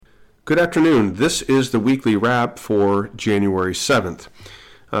Good afternoon. This is the weekly wrap for January 7th.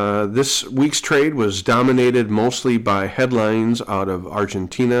 This week's trade was dominated mostly by headlines out of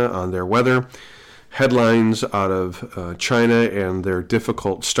Argentina on their weather, headlines out of China and their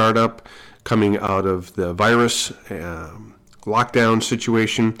difficult startup coming out of the virus lockdown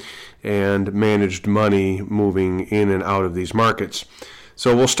situation, and managed money moving in and out of these markets.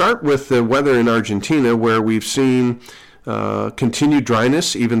 So we'll start with the weather in Argentina, where we've seen continued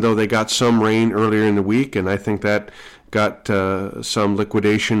dryness, even though they got some rain earlier in the week, and I think that got some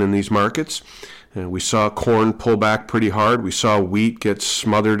liquidation in these markets. We saw corn pull back pretty hard. We saw wheat get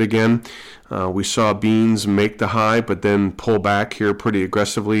smothered again. We saw beans make the high, but then pull back here pretty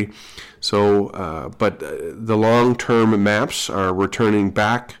aggressively. So, but the long-term maps are returning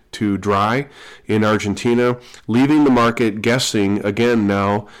back to dry in Argentina, leaving the market guessing again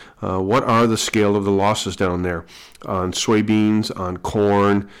now what are the scale of the losses down there on soybeans, on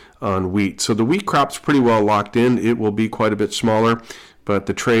corn, on wheat. So the wheat crop's pretty well locked in. It will be quite a bit smaller, but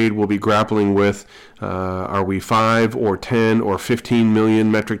the trade will be grappling with are we 5 or 10 or 15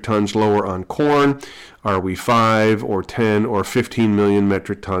 million metric tons lower on corn? Are we 5 or 10 or 15 million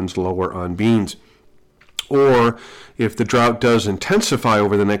metric tons lower on beans? Or if the drought does intensify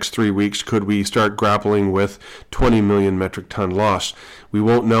over the next 3 weeks, could we start grappling with 20 million metric ton loss? We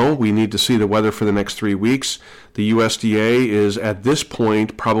won't know. We need to see the weather for the next 3 weeks. The USDA is at this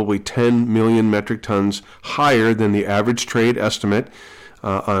point probably 10 million metric tons higher than the average trade estimate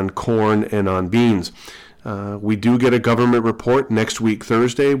on corn and on beans. We do get a government report next week,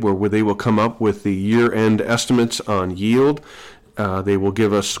 Thursday, where they will come up with the year-end estimates on yield. They will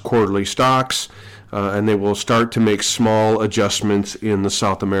give us quarterly stocks, and they will start to make small adjustments in the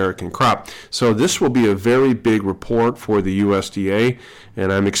South American crop. So this will be a very big report for the USDA,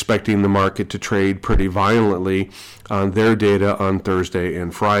 and I'm expecting the market to trade pretty violently on their data on Thursday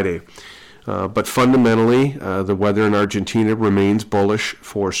and Friday. But fundamentally, the weather in Argentina remains bullish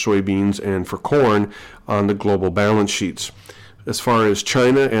for soybeans and for corn on the global balance sheets. As far as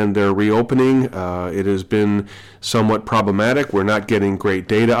China and their reopening, it has been somewhat problematic. We're not getting great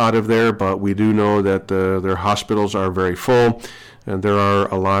data out of there, but we do know that their hospitals are very full, and there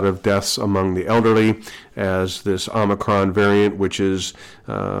are a lot of deaths among the elderly as this Omicron variant, which is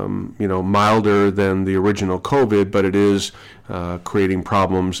milder than the original COVID, but it is creating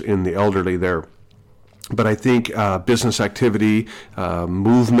problems in the elderly there. But I think business activity,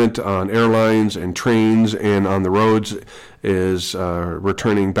 movement on airlines and trains and on the roads is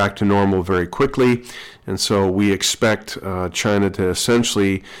returning back to normal very quickly. And so we expect China to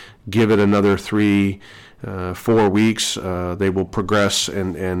essentially give it another 4 weeks. They will progress,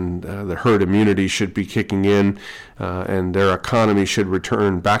 and the herd immunity should be kicking in, and their economy should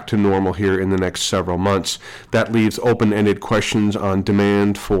return back to normal here in the next several months. That leaves open-ended questions on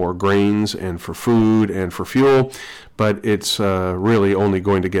demand for grains and for food and for fuel, but it's really only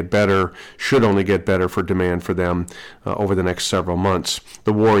going to get better, should only get better for demand for them over the next several months.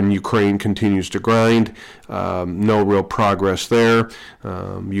 The war in Ukraine continues to grind. No real progress there.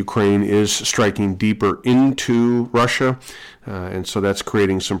 Ukraine is striking deeper into Russia, and so that's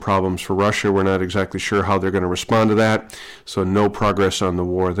creating some problems for Russia. We're not exactly sure how they're going to respond to that, so no progress on the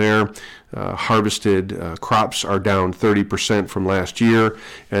war there. Harvested crops are down 30% from last year,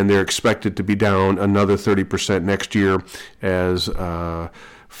 and they're expected to be down another 30% next year as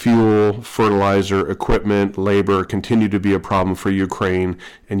fuel, fertilizer, equipment, labor continue to be a problem for Ukraine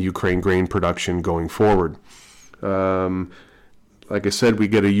and Ukraine grain production going forward. Like I said, we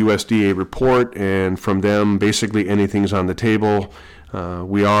get a USDA report, and from them, basically anything's on the table.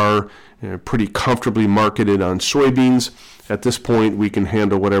 We are pretty comfortably marketed on soybeans. At this point, we can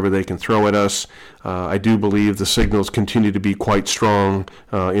handle whatever they can throw at us. I do believe the signals continue to be quite strong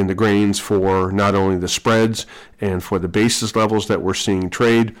in the grains for not only the spreads and for the basis levels that we're seeing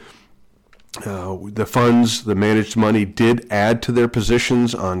trade. The funds, the managed money, did add to their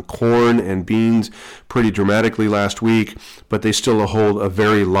positions on corn and beans pretty dramatically last week, but they still hold a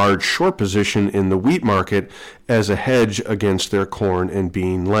very large short position in the wheat market as a hedge against their corn and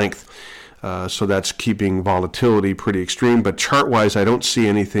bean length. So that's keeping volatility pretty extreme. But chart-wise, I don't see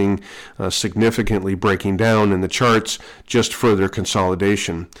anything significantly breaking down in the charts, just further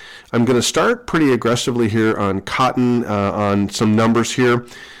consolidation. I'm going to start pretty aggressively here on cotton, on some numbers here.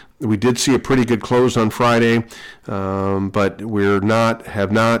 We did see a pretty good close on Friday, but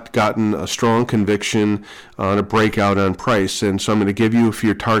have not gotten a strong conviction on a breakout on price. And so I'm going to give you a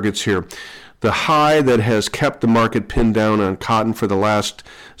few targets here. The high that has kept the market pinned down on cotton for the last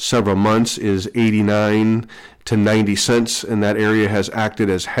several months is 89 to 90 cents, and that area has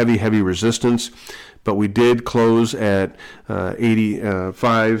acted as heavy resistance. but we did close at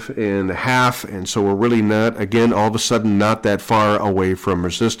 85.5, and so we're really not, again, all of a sudden not that far away from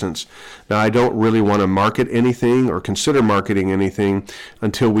resistance. Now, I don't really want to market anything or consider marketing anything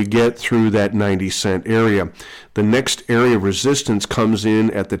until we get through that 90-cent area. The next area of resistance comes in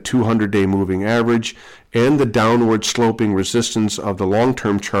at the 200-day moving average and the downward sloping resistance of the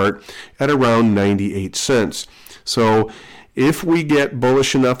long-term chart at around 98 cents. So if we get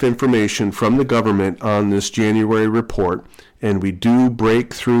bullish enough information from the government on this January report and we do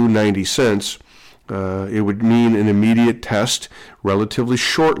break through 90 cents, it would mean an immediate test relatively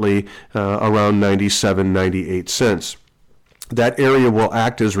shortly around 97, 98 cents. That area will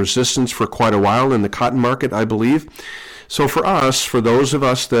act as resistance for quite a while in the cotton market, I believe. So for us, for those of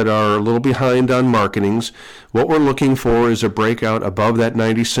us that are a little behind on marketings, what we're looking for is a breakout above that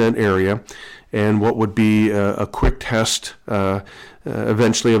 90-cent area and what would be a quick test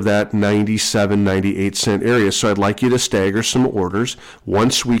eventually of that 97, 98 cent area. So I'd like you to stagger some orders.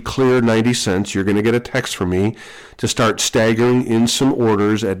 Once we clear 90 cents, you're going to get a text from me to start staggering in some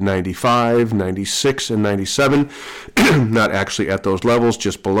orders at 95, 96, and 97. Not actually at those levels,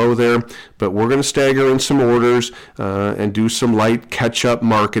 just below there. But we're going to stagger in some orders and do some light catch-up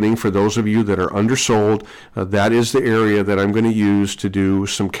marketing for those of you that are undersold. That is the area that I'm going to use to do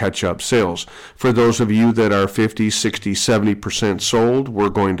some catch-up sales. For those of you that are 50, 60, 70% sold, we're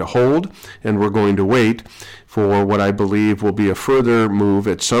going to hold and we're going to wait for what I believe will be a further move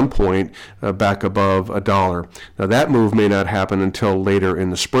at some point back above $1. Now that move may not happen until later in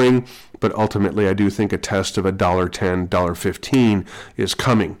the spring, but ultimately I do think a test of $1.10, $1.15 is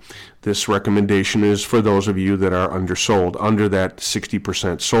coming. This recommendation is for those of you that are undersold, under that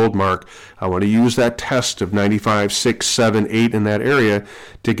 60% sold mark. I want to use that test of 95, 6, 7, 8 in that area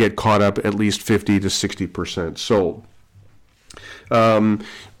to get caught up at least 50 to 60% sold.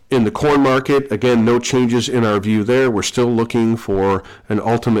 In the corn market, again, no changes in our view there. We're still looking for an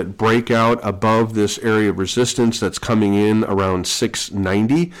ultimate breakout above this area of resistance that's coming in around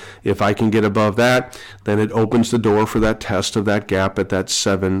 690. If I can get above that, then it opens the door for that test of that gap at that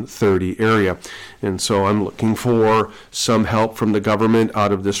 730 area. And so I'm looking for some help from the government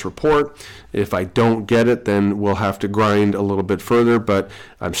out of this report. If I don't get it, then we'll have to grind a little bit further, but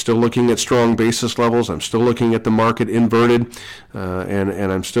I'm still looking at strong basis levels. I'm still looking at the market inverted,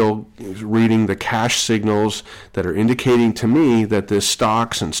 and I'm still reading the cash signals that are indicating to me that this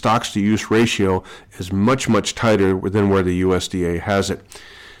stocks and stocks to use ratio is much, much tighter than where the USDA has it.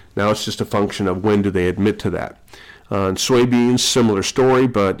 Now it's just a function of when do they admit to that. On soybeans, similar story,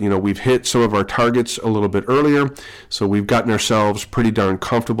 but we've hit some of our targets a little bit earlier, so we've gotten ourselves pretty darn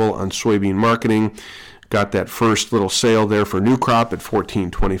comfortable on soybean marketing. Got that first little sale there for new crop at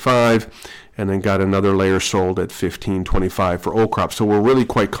 $14.25, and then got another layer sold at $15.25 for old crop. So we're really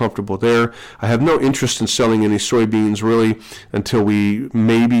quite comfortable there. I have no interest in selling any soybeans really until we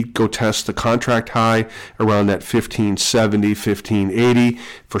maybe go test the contract high around that $15.70, $15.80.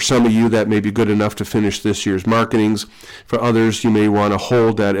 For some of you, that may be good enough to finish this year's marketings. For others, you may want to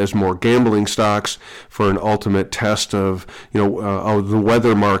hold that as more gambling stocks for an ultimate test of the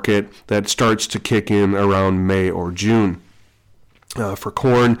weather market that starts to kick in around May or June. For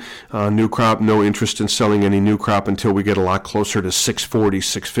corn, new crop, no interest in selling any new crop until we get a lot closer to 640,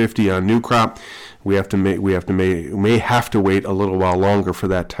 650 on new crop. We may have to wait a little while longer for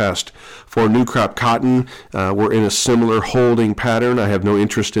that test. For new crop cotton, we're in a similar holding pattern. I have no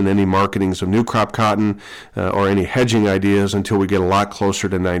interest in any marketings of new crop cotton or any hedging ideas until we get a lot closer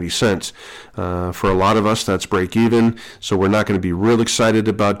to 90 cents. For a lot of us, that's break even, so we're not going to be real excited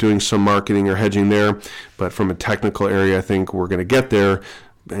about doing some marketing or hedging there, but from a technical area, I think we're going to get there.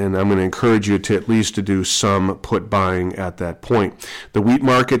 And I'm going to encourage you to at least to do some put buying at that point. The wheat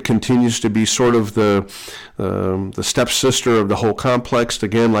market continues to be sort of the stepsister of the whole complex.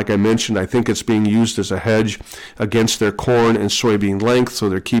 Again, like I mentioned, I think it's being used as a hedge against their corn and soybean length, so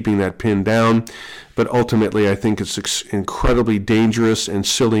they're keeping that pin down. But ultimately, I think it's an incredibly dangerous and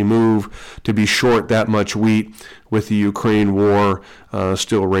silly move to be short that much wheat with the Ukraine war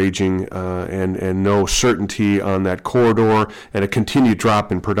still raging and no certainty on that corridor and a continued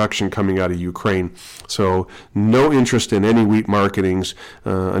drop in production coming out of Ukraine. So no interest in any wheat marketings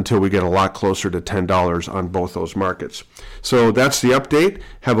until we get a lot closer to $10 on both those markets. So that's the update.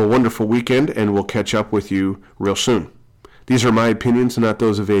 Have a wonderful weekend, and we'll catch up with you real soon. These are my opinions, not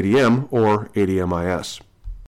those of ADM or ADMIS.